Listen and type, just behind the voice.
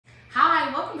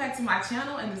Welcome back to my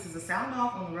channel, and this is a sound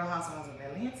off on the Real Housewives of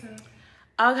Atlanta.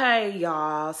 Okay,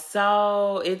 y'all,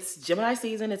 so it's Gemini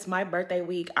season. It's my birthday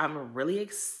week. I'm really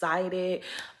excited.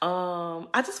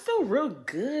 I just feel real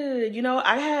good. You know,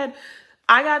 I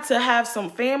got to have some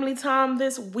family time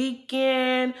this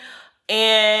weekend,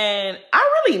 and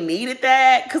I really needed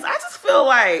that because I just feel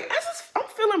like I'm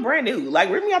feeling brand new. Like,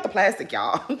 rip me out the plastic,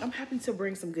 y'all. I'm happy to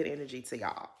bring some good energy to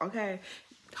y'all. Okay,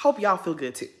 hope y'all feel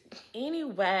good too.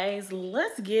 Anyways,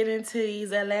 let's get into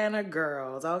these Atlanta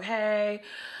girls. Okay.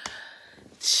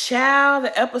 Child,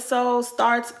 the episode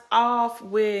starts off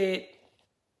with,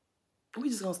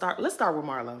 let's start with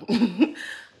Marlo.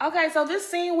 Okay, so this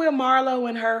scene with Marlo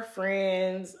and her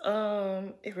friends,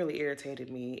 it really irritated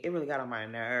me. It really got on my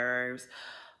nerves.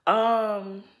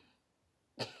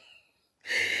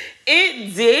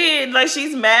 It did. Like,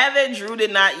 she's mad that Drew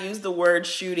did not use the word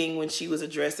shooting when she was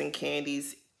addressing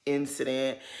Candy's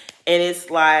incident. And it's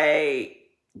like,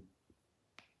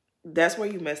 that's where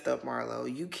you messed up,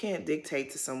 Marlo. You can't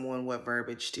dictate to someone what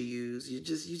verbiage to use. You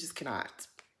just cannot.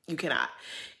 You cannot.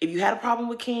 If you had a problem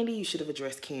with Candy, you should have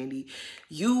addressed Candy.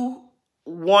 You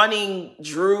wanting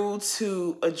Drew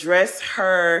to address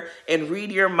her and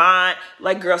read your mind,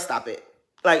 like, girl, stop it.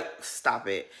 Like, stop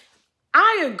it.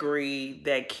 I agree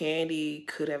that Candy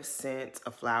could have sent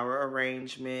a flower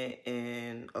arrangement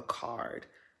and a card.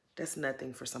 That's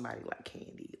nothing for somebody like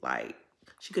Candy. Like,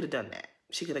 she could have done that.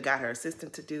 She could have got her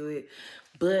assistant to do it,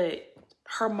 but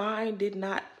her mind did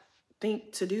not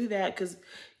think to do that because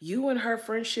you and her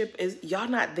friendship y'all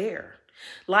not there.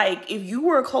 Like, if you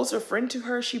were a closer friend to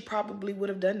her, she probably would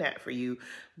have done that for you.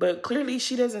 But clearly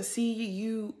she doesn't see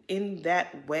you in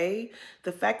that way.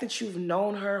 The fact that you've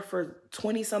known her for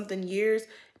 20-something years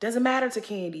doesn't matter to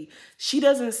Candy. She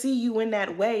doesn't see you in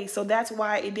that way. So that's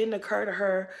why it didn't occur to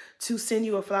her to send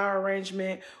you a flower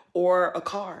arrangement or a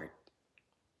card.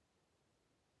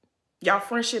 Y'all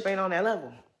friendship ain't on that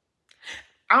level.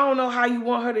 I don't know how you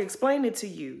want her to explain it to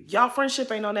you. Y'all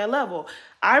friendship ain't on that level.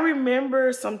 I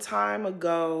remember some time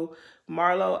ago,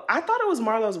 Marlo, I thought it was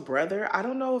Marlo's brother. I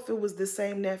don't know if it was the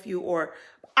same nephew or,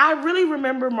 I really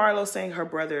remember Marlo saying her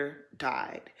brother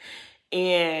died.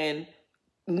 And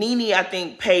Nene, I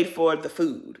think, paid for the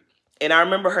food. And I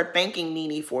remember her thanking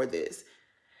Nene for this.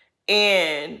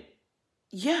 And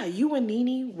yeah, you and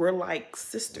Nene were like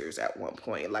sisters at one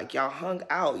point. Like, y'all hung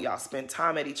out. Y'all spent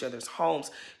time at each other's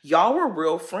homes. Y'all were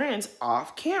real friends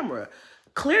off camera.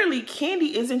 Clearly,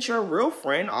 Candy isn't your real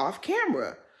friend off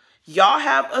camera. Y'all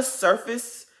have a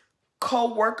surface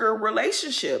co-worker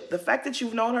relationship. The fact that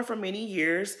you've known her for many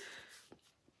years,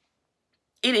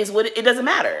 it doesn't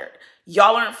matter.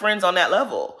 Y'all aren't friends on that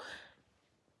level.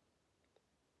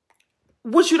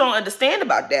 What you don't understand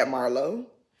about that, Marlo,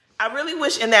 I really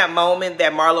wish in that moment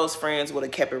that Marlo's friends would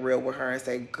have kept it real with her and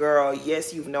said, girl,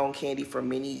 yes, you've known Candy for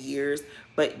many years,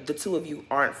 but the two of you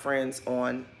aren't friends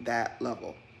on that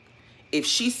level. If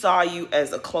she saw you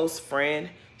as a close friend,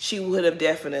 she would have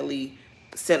definitely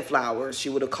sent flowers. She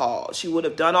would have called. She would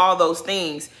have done all those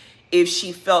things if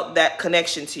she felt that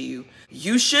connection to you.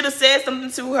 You should have said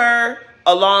something to her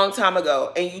a long time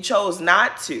ago, and you chose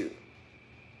not to.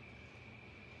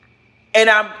 And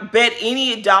I bet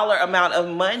any dollar amount of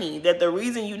money that the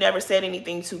reason you never said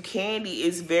anything to Candy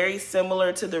is very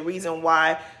similar to the reason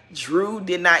why Drew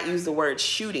did not use the word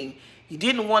shooting. You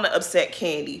didn't want to upset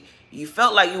Candy. You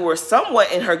felt like you were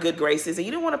somewhat in her good graces and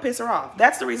you didn't want to piss her off.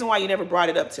 That's the reason why you never brought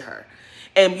it up to her.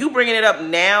 And you bringing it up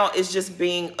now is just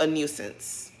being a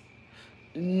nuisance.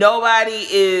 Ain't nobody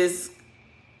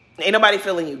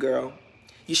feeling you, girl.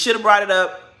 You should have brought it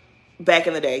up back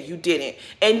in the day. You didn't.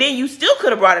 And then you still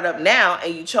could have brought it up now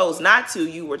and you chose not to.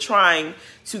 You were trying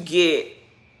to get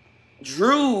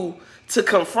Drew to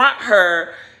confront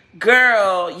her.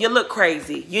 Girl, you look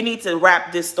crazy. You need to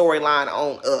wrap this storyline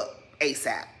on up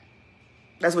ASAP.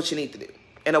 That's what you need to do.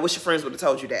 And I wish your friends would have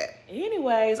told you that.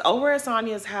 Anyways, over at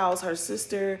Sonya's house, her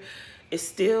sister is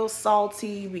still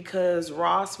salty because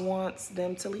Ross wants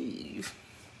them to leave.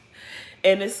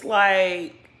 And it's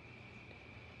like,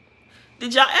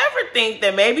 did y'all ever think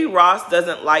that maybe Ross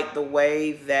doesn't like the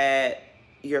way that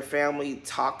your family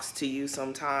talks to you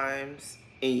sometimes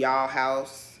in y'all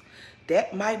house?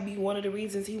 That might be one of the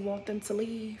reasons he wants them to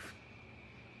leave.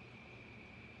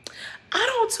 I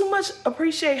don't too much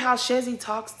appreciate how Shezzy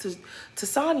talks to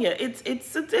Sonya.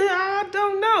 I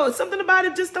don't know. It's something about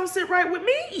it just don't sit right with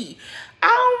me. I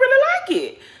don't really like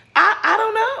it. I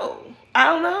don't know. I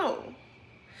don't know.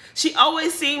 She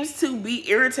always seems to be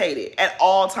irritated at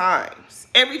all times.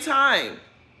 Every time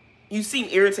you seem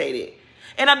irritated.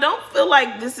 And I don't feel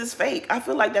like this is fake. I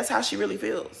feel like that's how she really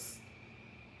feels.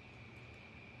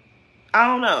 I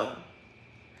don't know.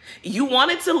 You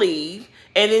wanted to leave,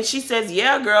 and then she says,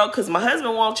 yeah, girl, because my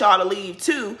husband wants y'all to leave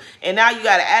too, and now you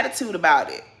got an attitude about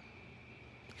it.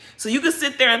 So you can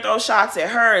sit there and throw shots at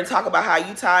her and talk about how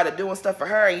you tired of doing stuff for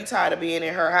her and you tired of being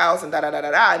in her house and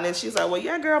da-da-da-da-da. And then she's like, well,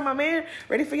 yeah, girl, my man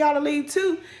ready for y'all to leave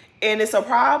too. And it's a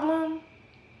problem.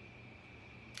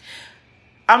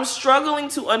 I'm struggling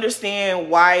to understand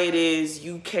why it is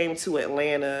you came to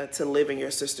Atlanta to live in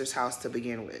your sister's house to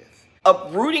begin with.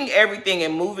 Uprooting everything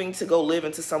and moving to go live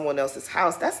into someone else's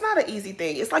house, that's not an easy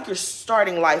thing. It's like you're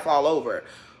starting life all over.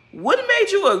 What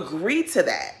made you agree to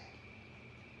that?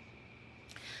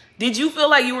 Did you feel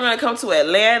like you were going to come to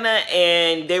Atlanta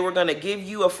and they were going to give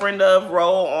you a friend of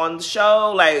role on the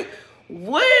show? Like,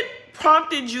 what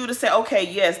prompted you to say,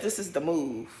 okay, yes, this is the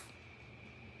move?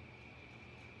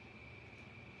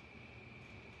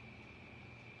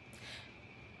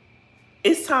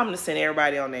 It's time to send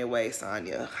everybody on their way,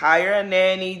 Sonya. Hire a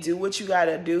nanny, do what you got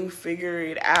to do, figure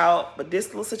it out. But this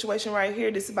little situation right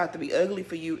here, this is about to be ugly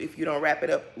for you if you don't wrap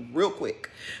it up real quick.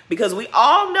 Because we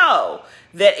all know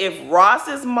that if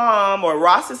Ross's mom or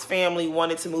Ross's family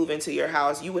wanted to move into your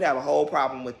house, you would have a whole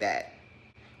problem with that.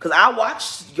 Because I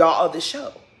watched y'all other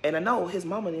show. And I know his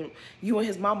mama, you and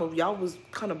his mama, y'all was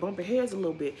kind of bumping heads a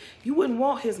little bit. You wouldn't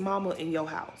want his mama in your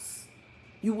house.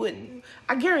 You wouldn't.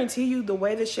 I guarantee you the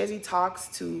way that Shezzy talks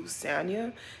to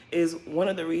Sonya is one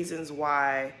of the reasons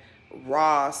why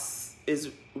Ross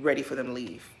is ready for them to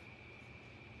leave.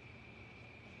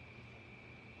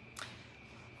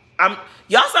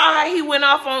 Y'all saw how he went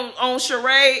off on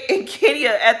Sheree and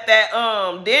Kenya at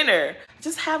that dinner. I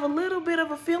just have a little bit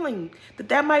of a feeling that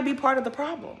that might be part of the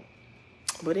problem.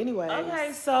 But anyway.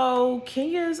 Okay, so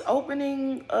Kenya's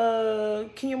opening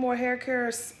Kenya Moore Hair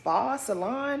Care Spa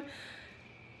Salon.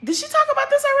 Did she talk about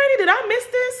this already? Did I miss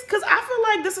this? Because I feel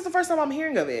like this is the first time I'm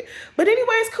hearing of it. But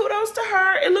anyways, kudos to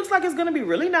her. It looks like it's going to be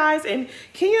really nice. And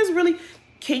Kenya,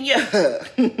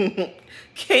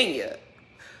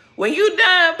 when you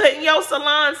done putting your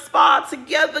salon spa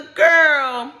together,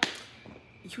 girl,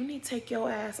 you need to take your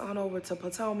ass on over to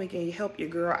Potomac and help your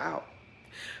girl out.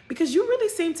 Because you really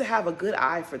seem to have a good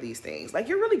eye for these things. Like,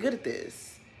 you're really good at this.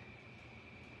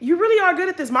 You really are good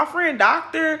at this. My friend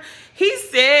Doctor, he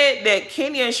said that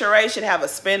Kenya and Sheree should have a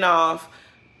spinoff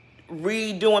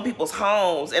redoing people's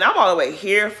homes. And I'm all the way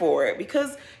here for it.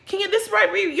 Because, Kenya, this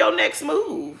might be your next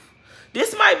move.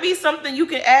 This might be something you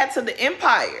can add to the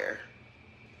empire.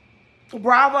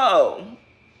 Bravo.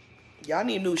 Y'all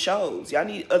need new shows. Y'all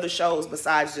need other shows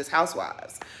besides just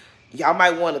Housewives. Y'all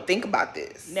might want to think about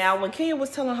this. Now, when Kenya was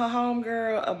telling her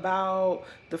homegirl about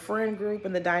the friend group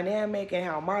and the dynamic and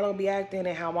how Marlo be acting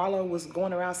and how Marlo was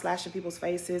going around slashing people's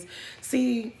faces.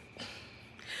 See,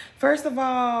 first of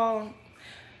all,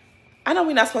 I know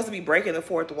we're not supposed to be breaking the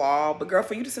fourth wall, but girl,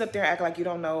 for you to sit up there and act like you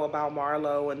don't know about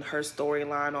Marlo and her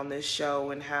storyline on this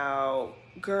show and how,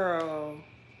 girl,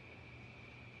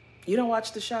 you don't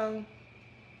watch the show?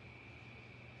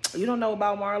 You don't know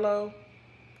about Marlo?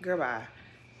 Girl, bye.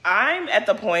 I'm at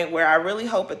the point where I really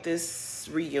hope at this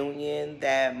reunion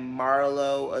that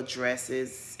Marlo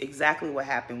addresses exactly what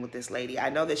happened with this lady. I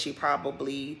know that she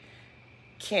probably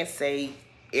can't say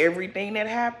everything that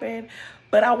happened,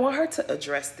 but I want her to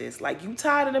address this. Like, you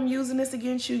tired of them using this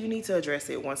against you? You need to address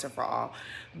it once and for all.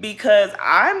 Because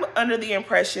I'm under the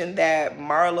impression that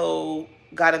Marlo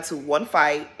got into one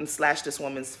fight and slashed this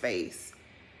woman's face.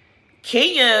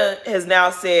 Kenya has now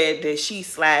said that she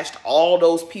slashed all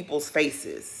those people's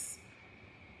faces.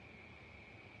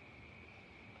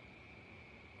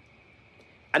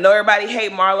 I know everybody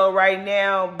hate Marlo right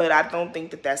now, but I don't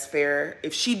think that that's fair.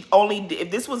 If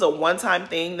this was a one-time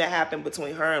thing that happened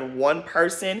between her and one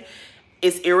person,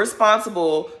 it's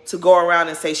irresponsible to go around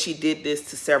and say she did this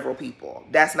to several people.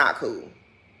 That's not cool.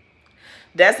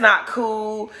 That's not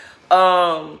cool.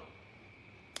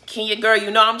 Kenya, girl,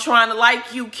 you know I'm trying to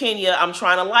like you, Kenya. I'm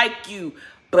trying to like you.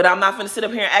 But I'm not going to sit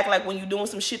up here and act like when you're doing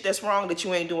some shit that's wrong that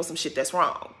you ain't doing some shit that's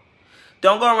wrong.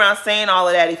 Don't go around saying all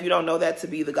of that if you don't know that to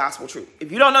be the gospel truth.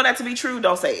 If you don't know that to be true,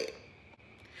 don't say it.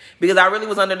 Because I really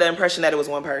was under the impression that it was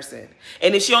one person.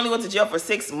 And if she only went to jail for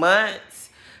 6 months,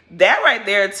 that right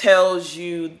there tells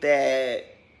you that...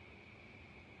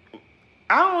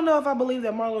 I don't know if I believe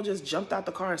that Marlo just jumped out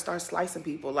the car and started slicing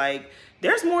people. Like,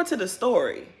 there's more to the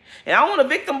story. And I don't want to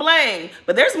victim blame,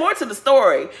 but there's more to the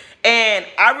story. And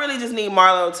I really just need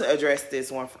Marlo to address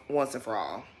this once and for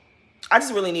all. I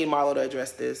just really need Marlo to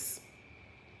address this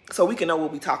so we can know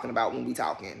what we're talking about when we're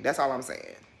talking. That's all I'm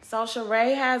saying. So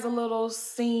Sheree has a little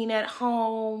scene at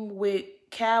home with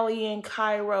Callie in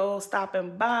Cairo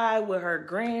stopping by with her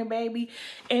grandbaby,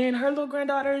 and her little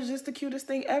granddaughter is just the cutest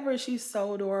thing ever. She's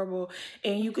so adorable,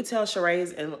 and you could tell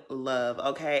Sheree's in love,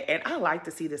 okay? And I like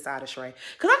to see this side of Sheree,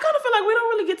 because I kind of feel like we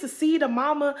don't really get to see the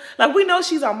mama. Like, we know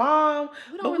she's our mom,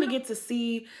 but we don't get to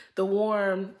see the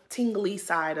warm, tingly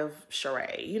side of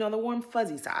Sheree. You know, the warm,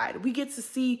 fuzzy side. We get to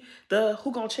see the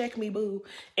who gonna check me, boo.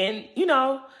 And, you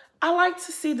know, I like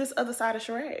to see this other side of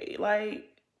Sheree. Like,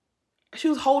 she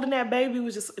was holding that baby.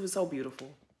 It was so beautiful.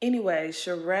 Anyway,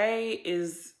 Sheree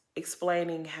is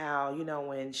explaining how, you know,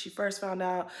 when she first found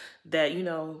out that, you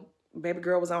know, baby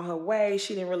girl was on her way,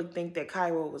 she didn't really think that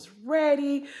Cairo was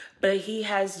ready, but he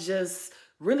has just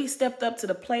really stepped up to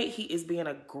the plate. He is being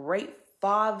a great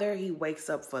father. He wakes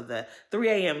up for the 3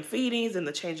 a.m. feedings and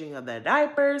the changing of the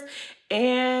diapers,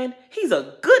 and he's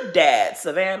a good dad,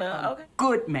 Savannah. Okay.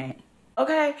 Good man.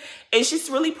 Okay, and she's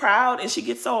really proud, and she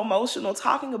gets so emotional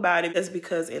talking about it. That's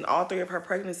because in all 3 of her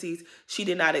pregnancies, she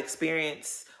did not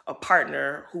experience a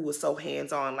partner who was so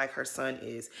hands-on like her son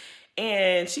is.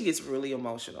 And she gets really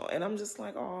emotional. And I'm just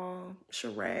like, oh,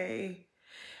 Sheree.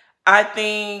 I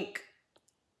think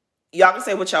y'all can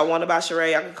say what y'all want about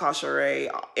Sheree. I can call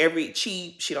Sheree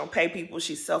cheap. She don't pay people.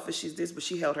 She's selfish. She's this, but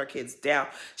she held her kids down.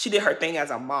 She did her thing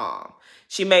as a mom.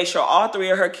 She made sure all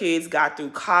 3 of her kids got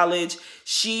through college.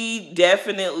 She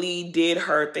definitely did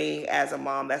her thing as a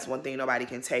mom. That's one thing nobody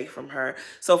can take from her.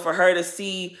 So for her to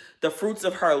see the fruits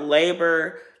of her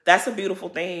labor, that's a beautiful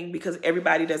thing, because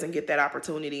everybody doesn't get that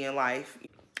opportunity in life.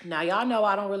 Now, y'all know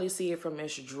I don't really see it from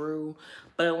Miss Drew,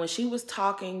 but when she was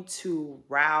talking to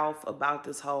Ralph about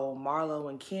this whole Marlo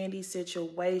and Candy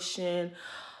situation,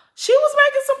 she was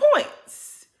making some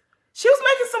points.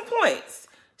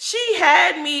 She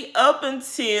had me up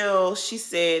until she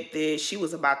said that she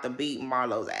was about to beat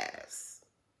Marlo's ass.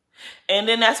 And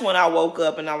then that's when I woke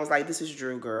up and I was like, this is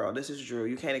Drew, girl. This is Drew.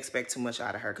 You can't expect too much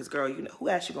out of her, because, girl, you know, who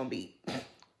asked you gonna beat?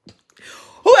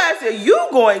 Who asked you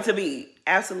going to beat?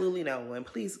 Absolutely no one.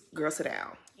 Please, girl, sit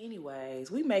down.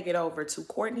 Anyways, we make it over to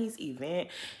Courtney's event.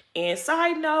 And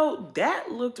side note,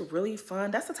 that looked really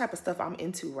fun. That's the type of stuff I'm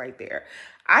into right there.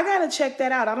 I gotta check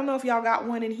that out. I don't know if y'all got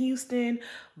one in Houston,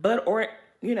 but, or,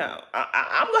 you know,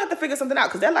 I'm gonna have to figure something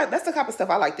out, because that's the type of stuff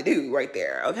I like to do right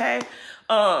there, okay?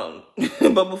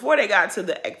 But before they got to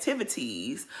the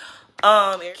activities,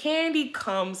 Candy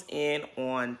comes in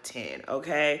on 10,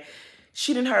 okay?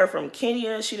 She didn't hear from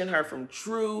Kenya. She didn't hear from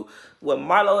Drew. What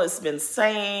Marlo has been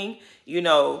saying, you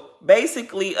know,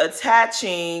 basically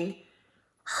attaching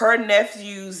her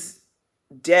nephew's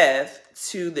death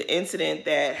to the incident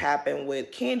that happened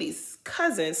with Candy's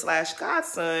cousin /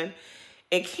 godson.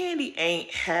 And Candy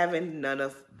ain't having none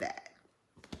of that.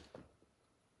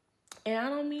 And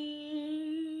I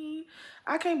mean,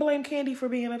 I can't blame Candy for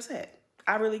being upset.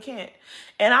 I really can't.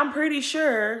 And I'm pretty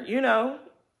sure, you know,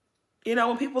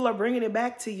 when people are bringing it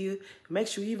back to you, it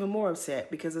makes you even more upset,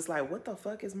 because it's like, what the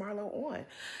fuck is Marlo on?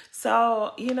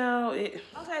 So, you know,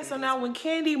 okay, so now when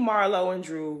Candy, Marlo, and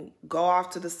Drew go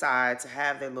off to the side to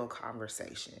have their little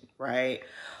conversation, right?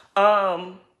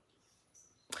 Can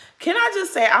I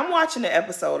just say, I'm watching the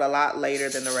episode a lot later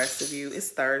than the rest of you. It's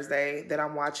Thursday that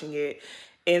I'm watching it.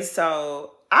 And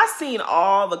so I seen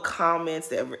all the comments,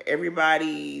 that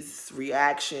everybody's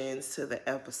reactions to the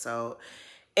episode.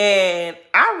 And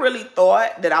I really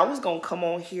thought that I was going to come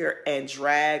on here and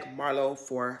drag Marlo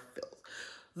for filth.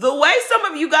 The way some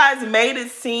of you guys made it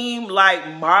seem like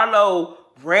Marlo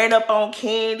ran up on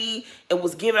Candy and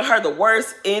was giving her the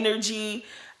worst energy,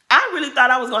 I really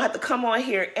thought I was going to have to come on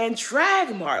here and drag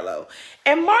Marlo.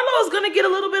 And Marlo is going to get a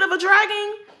little bit of a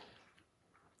dragging.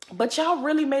 But y'all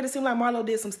really made it seem like Marlo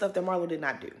did some stuff that Marlo did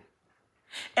not do.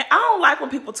 And I don't like when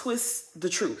people twist the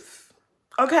truth.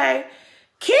 Okay?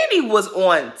 Candy was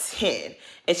on 10,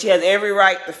 and she has every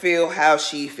right to feel how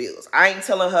she feels. I ain't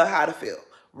telling her how to feel,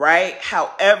 right?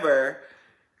 However,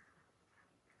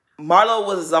 Marlo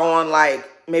was on like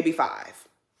maybe 5.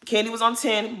 Candy was on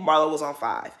 10, Marlo was on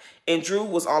 5, and Drew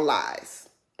was on lies.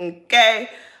 Okay?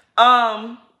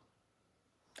 I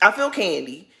feel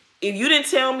Candy. If you didn't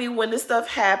tell me when this stuff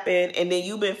happened and then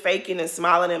you've been faking and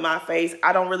smiling in my face,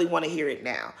 I don't really want to hear it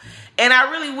now. And I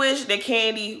really wish that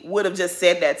Candy would have just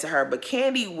said that to her. But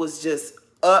Candy was just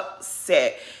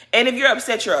upset. And if you're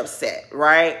upset, you're upset,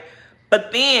 right?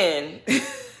 But then,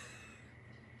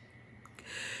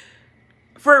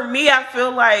 for me, I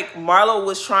feel like Marlo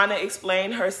was trying to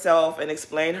explain herself and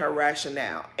explain her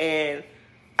rationale. And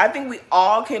I think we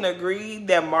all can agree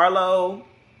that Marlo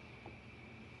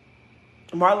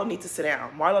needs to sit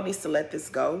down. Marlo needs to let this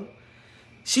go.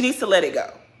 She needs to let it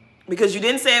go. Because you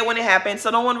didn't say it when it happened,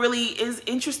 so no one really is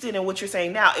interested in what you're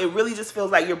saying now. It really just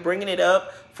feels like you're bringing it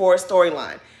up for a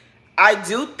storyline. I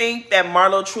do think that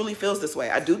Marlo truly feels this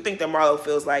way. I do think that Marlo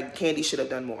feels like Kandi should have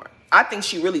done more. I think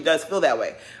she really does feel that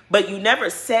way. But you never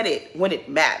said it when it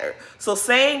mattered. So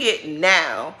saying it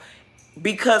now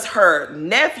because her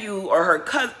nephew or her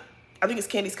cousin, I think it's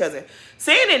Kandi's cousin,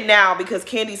 saying it now because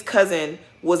Kandi's cousin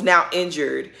was now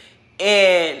injured,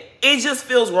 and it just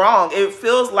feels wrong. It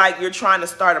feels like you're trying to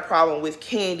start a problem with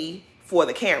Kandi for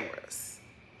the cameras.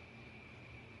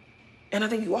 And I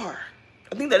think you are.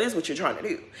 I think that is what you're trying to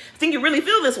do. I think you really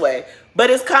feel this way, but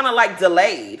it's kind of like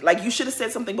delayed. Like you should have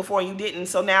said something before and you didn't.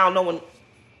 So now no one,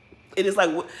 it is like,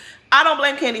 I don't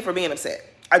blame Kandi for being upset.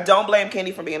 I don't blame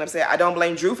Kandi for being upset. I don't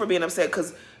blame Drew for being upset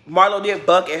because Marlo did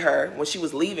buck at her when she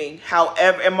was leaving.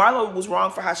 However, and Marlo was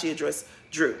wrong for how she addressed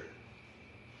Drew.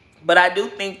 But I do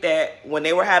think that when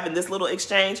they were having this little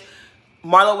exchange,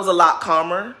 Marlo was a lot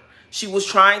calmer. She was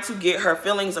trying to get her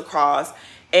feelings across.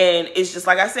 And it's just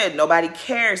like I said, nobody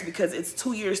cares because it's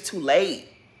 2 years too late.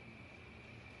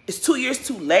 It's 2 years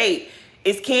too late.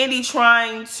 Is Kandi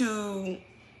trying to,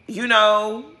 you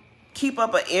know, keep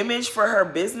up an image for her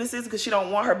businesses because she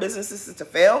don't want her businesses to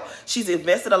fail? She's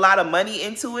invested a lot of money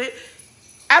into it.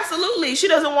 Absolutely. She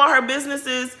doesn't want her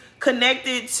businesses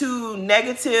connected to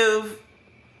negative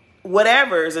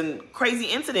whatevers and crazy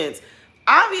incidents.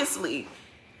 Obviously.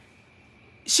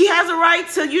 She has a right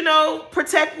to, you know,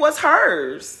 protect what's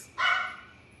hers.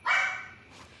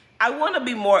 I want to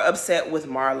be more upset with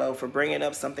Marlo for bringing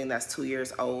up something that's 2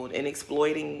 years old and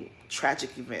exploiting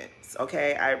tragic events,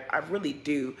 okay? I really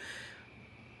do.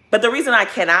 But the reason I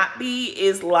cannot be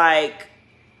is like,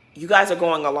 you guys are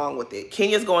going along with it.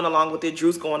 Kenya's going along with it.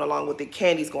 Drew's going along with it.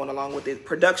 Kandi's going along with it.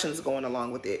 Production's going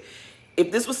along with it.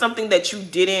 If this was something that you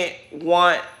didn't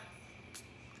want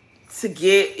to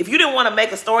get, if you didn't want to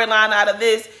make a storyline out of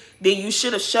this, then you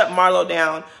should have shut Marlo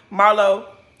down. Marlo,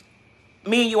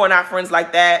 me and you are not friends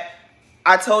like that.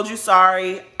 I told you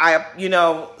sorry.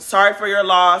 Sorry for your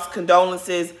loss,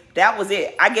 condolences. That was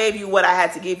it. I gave you what I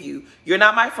had to give you. You're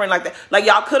not my friend like that. Like,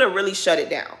 y'all could have really shut it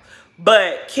down.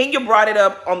 But Kenya brought it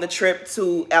up on the trip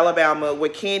to Alabama where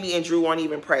Kandi and Drew weren't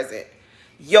even present.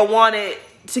 You wanted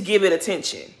to give it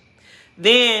attention.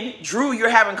 Then, Drew, you're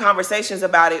having conversations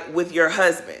about it with your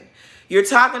husband. You're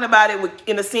talking about it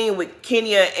in a scene with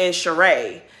Kenya and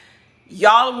Sheree.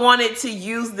 Y'all wanted to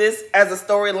use this as a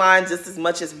storyline just as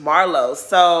much as Marlo.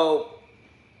 So,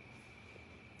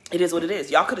 it is what it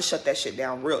is. Y'all could have shut that shit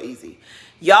down real easy.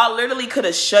 Y'all literally could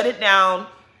have shut it down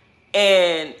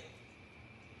and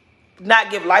not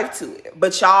give life to it.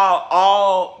 But y'all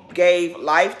all gave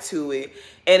life to it.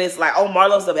 And it's like, oh,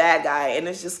 Marlo's the bad guy. And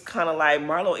it's just kind of like,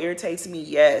 Marlo irritates me,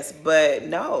 yes. But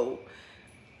no.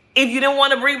 If you didn't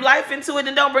want to breathe life into it,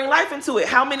 then don't bring life into it.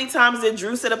 How many times did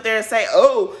Drew sit up there and say,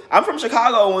 oh, I'm from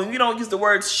Chicago, and you don't use the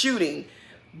word shooting,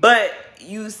 but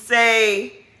you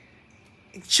say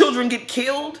children get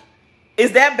killed?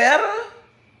 Is that better?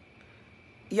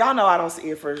 Y'all know I don't see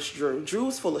it for Drew.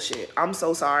 Drew's full of shit. I'm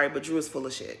so sorry, but Drew is full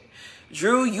of shit.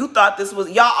 Drew, you thought this was,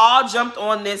 y'all all jumped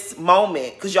on this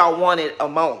moment because y'all wanted a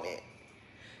moment.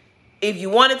 If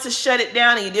you wanted to shut it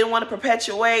down and you didn't want to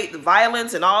perpetuate the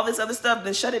violence and all this other stuff,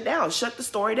 then shut it down. Shut the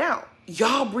story down.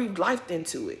 Y'all breathed life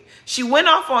into it. She went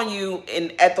off on you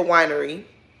at the winery,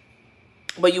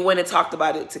 but you went and talked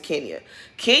about it to Kenya.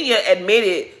 Kenya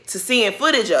admitted to seeing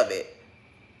footage of it.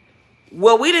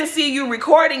 Well, we didn't see you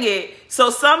recording it, so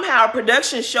somehow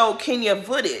production showed Kenya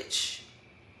footage.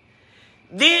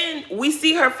 Then we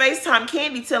see her FaceTime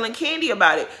Kandi telling Kandi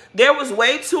about it. There was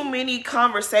way too many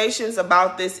conversations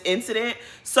about this incident.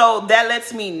 So that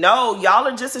lets me know y'all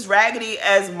are just as raggedy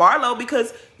as Marlo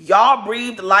because y'all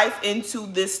breathed life into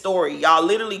this story. Y'all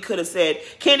literally could have said,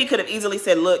 Kandi could have easily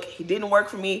said, look, he didn't work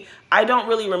for me. I don't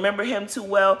really remember him too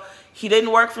well. He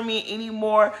didn't work for me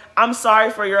anymore. I'm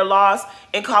sorry for your loss,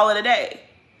 and call it a day.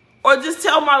 Or just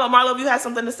tell Marlo, Marlo, if you had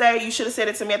something to say, you should have said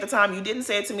it to me at the time. You didn't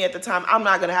say it to me at the time. I'm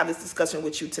not going to have this discussion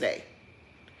with you today.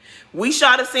 We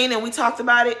shot a scene and we talked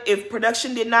about it. If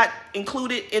production did not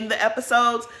include it in the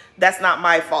episodes, that's not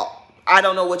my fault. I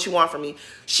don't know what you want from me.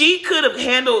 She could have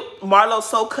handled Marlo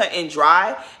so cut and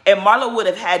dry, and Marlo would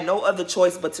have had no other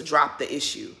choice but to drop the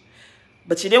issue.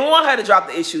 But you didn't want her to drop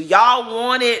the issue. Y'all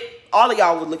wanted, all of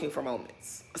y'all were looking for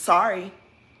moments. Sorry.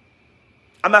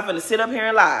 I'm not going to sit up here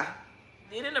and lie.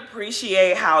 Didn't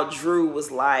appreciate how Drew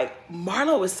was like,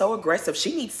 Marlo is so aggressive.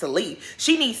 She needs to leave.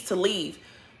 She needs to leave.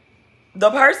 The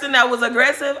person that was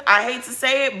aggressive, I hate to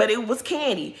say it, but it was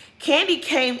Kandi. Kandi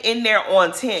came in there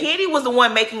on 10. Kandi was the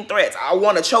one making threats. I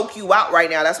want to choke you out right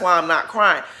now. That's why I'm not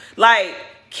crying. Like,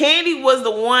 Kandi was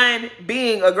the one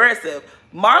being aggressive.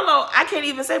 Marlo, I can't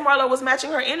even say Marlo was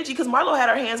matching her energy because Marlo had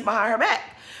her hands behind her back.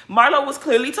 Marlo was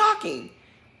clearly talking.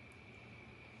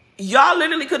 Y'all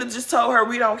literally could have just told her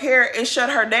we don't care and shut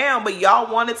her down, but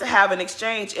y'all wanted to have an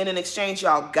exchange, and an exchange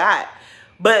y'all got.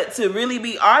 But to really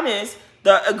be honest,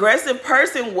 the aggressive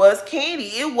person was Candy.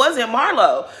 It wasn't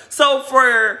Marlo. So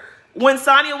for when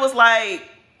Sonya was like,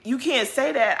 you can't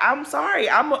say that, I'm sorry.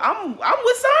 I'm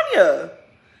with Sonya.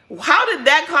 How did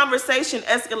that conversation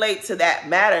escalate to that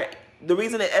matter? The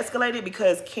reason it escalated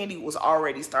because Candy was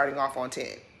already starting off on 10.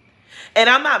 And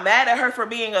I'm not mad at her for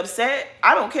being upset.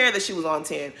 I don't care that she was on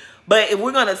 10. But if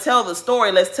we're going to tell the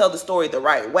story, let's tell the story the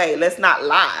right way. Let's not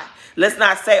lie. Let's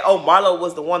not say, oh, Marlo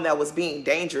was the one that was being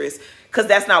dangerous, because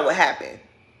that's not what happened.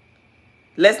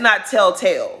 Let's not tell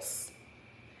tales.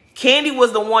 Candy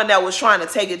was the one that was trying to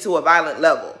take it to a violent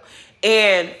level.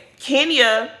 And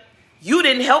Kenya, you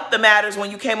didn't help the matters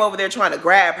when you came over there trying to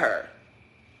grab her.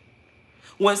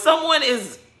 When someone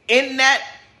is in that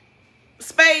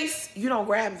space, you don't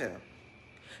grab them.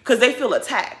 Because they feel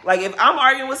attacked. Like if I'm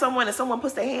arguing with someone and someone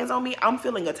puts their hands on me, I'm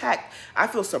feeling attacked. I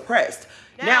feel suppressed.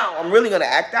 Now I'm really going to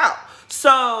act out.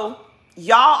 So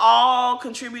y'all all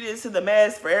contributed to the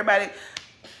mess for everybody.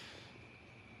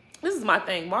 This is my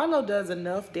thing. Marlo does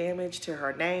enough damage to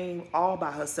her name all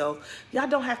by herself. Y'all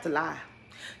don't have to lie.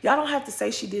 Y'all don't have to say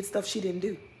she did stuff she didn't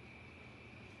do.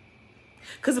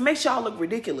 Because it makes y'all look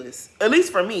ridiculous. At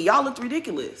least for me, y'all looked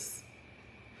ridiculous.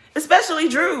 Especially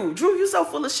Drew. Drew, you so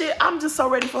full of shit. I'm just so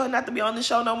ready for her not to be on the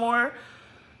show no more.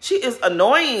 She is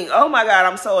annoying. Oh my God,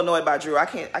 I'm so annoyed by Drew. I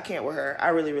can't with her. I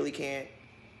really, really can't.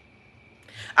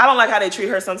 I don't like how they treat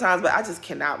her sometimes, but I just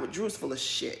cannot with Drew's full of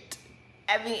shit.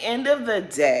 At the end of the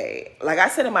day, like I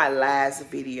said in my last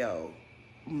video,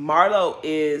 Marlo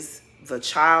is the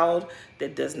child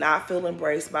that does not feel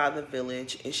embraced by the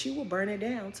village, and she will burn it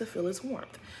down to feel its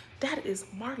warmth. That is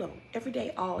Marlo every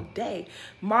day, all day.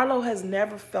 Marlo has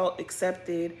never felt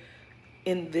accepted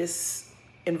in this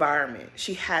environment.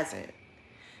 She hasn't.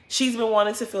 She's been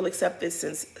wanting to feel accepted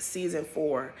since season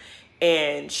 4.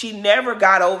 And she never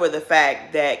got over the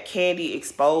fact that Candy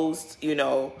exposed, you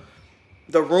know,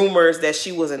 the rumors that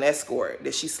she was an escort,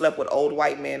 that she slept with old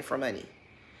white men for money.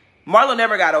 Marlo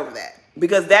never got over that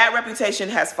because that reputation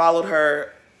has followed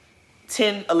her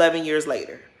 10, 11 years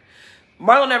later.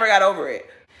 Marlo never got over it.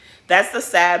 That's the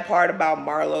sad part about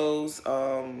Marlo's,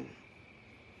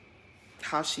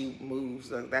 how she moves.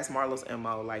 That's Marlo's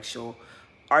MO. Like, she'll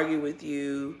argue with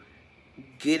you,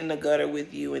 get in the gutter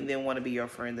with you, and then want to be your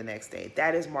friend the next day.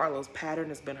 That is Marlo's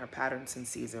pattern. It's been her pattern since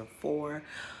season 4.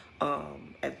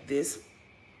 At this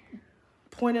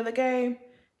point in the game,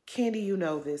 Candy, you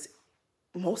know this.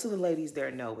 Most of the ladies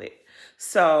there know it.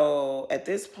 So at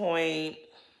this point,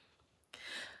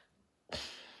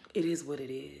 it is what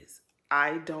it is.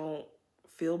 I don't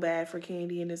feel bad for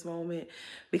Candy in this moment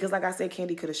because, like I said,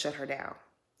 Candy could have shut her down.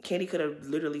 Candy could have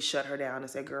literally shut her down and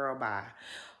said, girl, bye.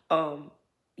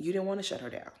 You didn't want to shut her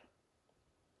down.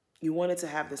 You wanted to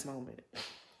have this moment.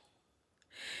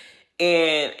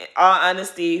 And in all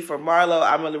honesty, for Marlo,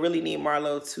 I'm going to really need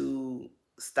Marlo to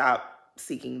stop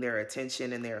seeking their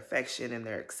attention and their affection and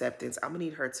their acceptance. I'm going to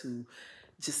need her to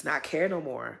just not care no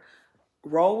more.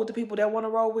 Roll with the people that want to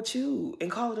roll with you and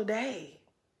call it a day.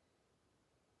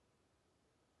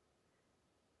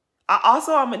 I'm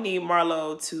going to need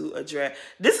Marlo to address...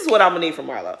 This is what I'm going to need from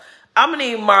Marlo. I'm going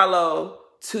to need Marlo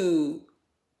to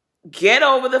get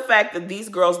over the fact that these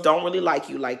girls don't really like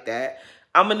you like that.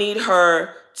 I'm going to need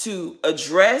her to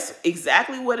address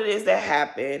exactly what it is that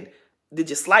happened. Did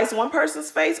you slice one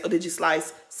person's face or did you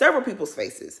slice several people's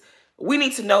faces? We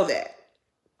need to know that.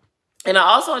 And I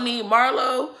also need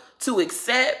Marlo to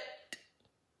accept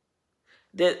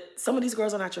that some of these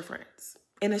girls are not your friends.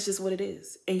 And it's just what it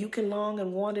is. And you can long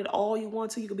and want it all you want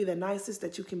to. You can be the nicest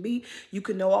that you can be. You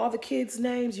can know all the kids'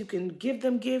 names. You can give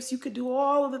them gifts. You could do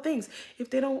all of the things. If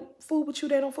they don't fool with you,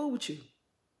 they don't fool with you.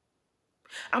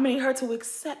 I'm going to need her to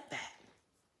accept that.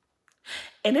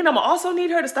 And then I'm going to also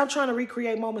need her to stop trying to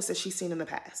recreate moments that she's seen in the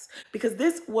past. Because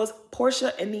this was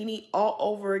Portia and Nene all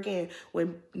over again.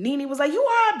 When Nene was like, you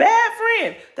are a bad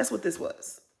friend. That's what this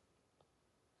was.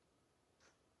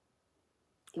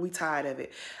 We tired of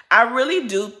it. I really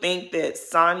do think that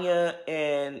Sonya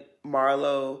and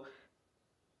Marlo,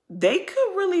 they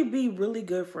could really be really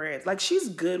good friends. Like, she's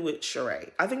good with Sheree.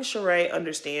 I think Sheree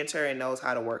understands her and knows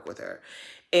how to work with her.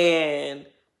 And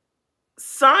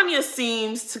Sonya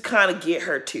seems to kind of get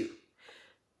her too.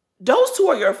 Those two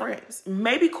are your friends.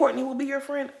 Maybe Courtney will be your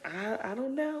friend. I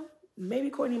don't know. Maybe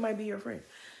Courtney might be your friend.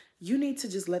 You need to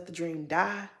just let the dream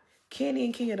die. Candy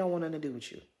and Kenya don't want nothing to do with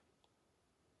you.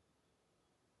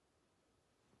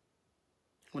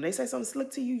 When they say something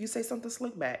slick to you, you say something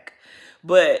slick back.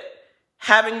 But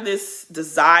having this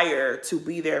desire to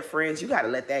be their friends, you got to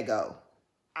let that go.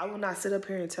 I will not sit up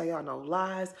here and tell y'all no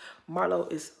lies.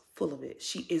 Marlo is full of it.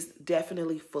 She is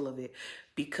definitely full of it,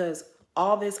 because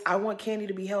all this, I want Kandi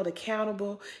to be held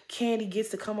accountable. Kandi gets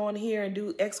to come on here and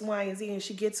do X, Y, and Z, and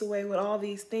she gets away with all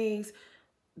these things.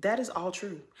 That is all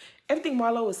true. Everything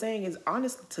Marlo is saying is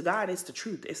honest to God. It's the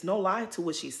truth. It's no lie to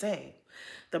what she's saying.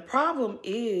 The problem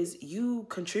is you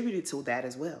contributed to that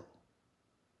as well.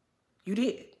 You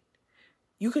did.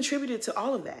 You contributed to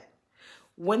all of that.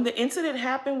 When the incident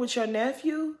happened with your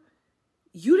nephew,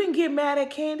 you didn't get mad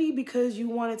at Kandi because you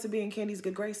wanted to be in Kandi's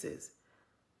good graces.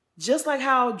 Just like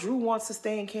how Drew wants to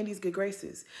stay in Kandi's good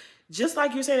graces. Just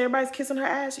like you're saying everybody's kissing her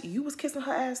ass, you was kissing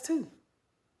her ass too.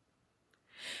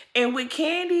 And with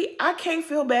Kandi, I can't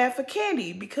feel bad for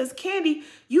Kandi, because Kandi,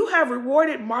 you have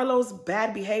rewarded Marlo's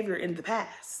bad behavior in the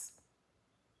past.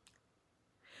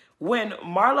 When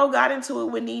Marlo got into it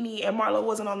with Nene and Marlo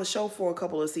wasn't on the show for a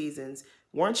couple of seasons,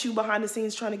 weren't you behind the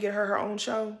scenes trying to get her own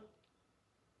show?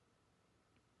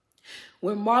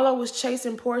 When Marlo was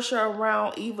chasing Portia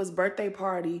around Eva's birthday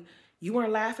party, you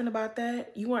weren't laughing about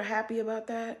that? You weren't happy about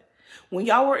that? When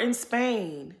y'all were in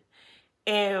Spain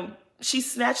and she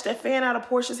snatched that fan out of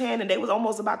Portia's hand and they was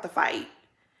almost about to fight,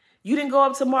 you didn't go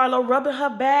up to Marlo rubbing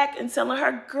her back and telling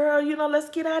her, girl, you know, let's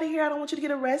get out of here. I don't want you to get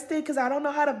arrested because I don't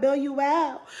know how to bail you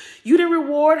out. You didn't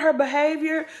reward her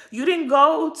behavior. You didn't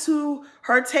go to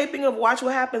her taping of Watch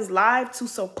What Happens Live to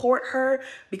support her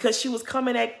because she was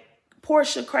coming at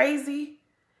Portia crazy.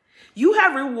 You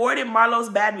have rewarded Marlo's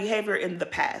bad behavior in the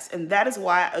past. And that is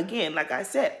why, again, like I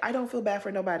said, I don't feel bad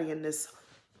for nobody in this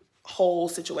whole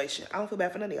situation. I don't feel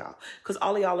bad for none of y'all, because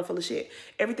all of y'all are full of shit.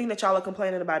 Everything that y'all are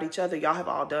complaining about each other, y'all have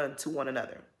all done to one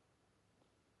another.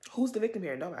 Who's the victim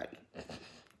here? Nobody.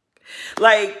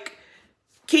 Like,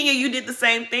 Kenya, you did the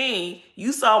same thing.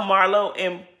 You saw Marlo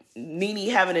and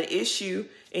Nene having an issue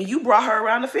and you brought her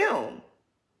around the film.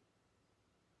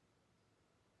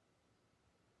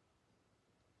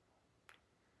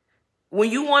 When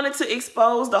you wanted to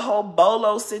expose the whole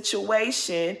Bolo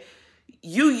situation,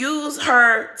 you use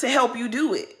her to help you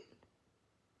do it.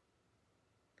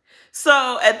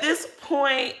 So at this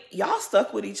point, y'all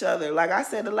stuck with each other. Like I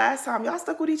said the last time, y'all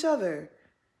stuck with each other.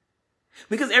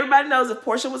 Because everybody knows if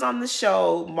Portia was on the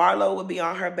show, Marlo would be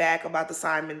on her back about the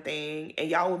Simon thing, and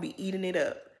y'all would be eating it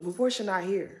up. But Portia not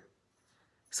here.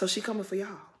 So she coming for y'all.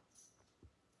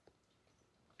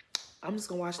 I'm just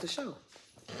gonna watch the show.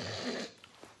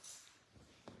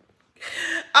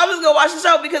 I'm just gonna watch the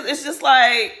show because it's just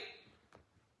like,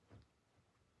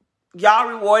 y'all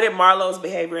rewarded Marlo's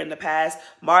behavior in the past.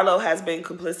 Marlo has been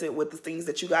complicit with the things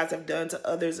that you guys have done to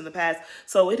others in the past.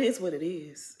 So it is what it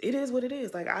is. It is what it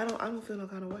is. Like, I don't feel no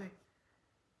kind of way.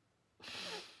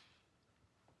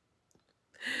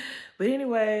 But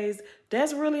anyways,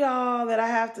 that's really all that I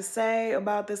have to say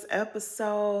about this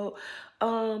episode.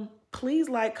 Please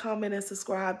like, comment, and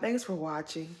subscribe. Thanks for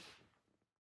watching.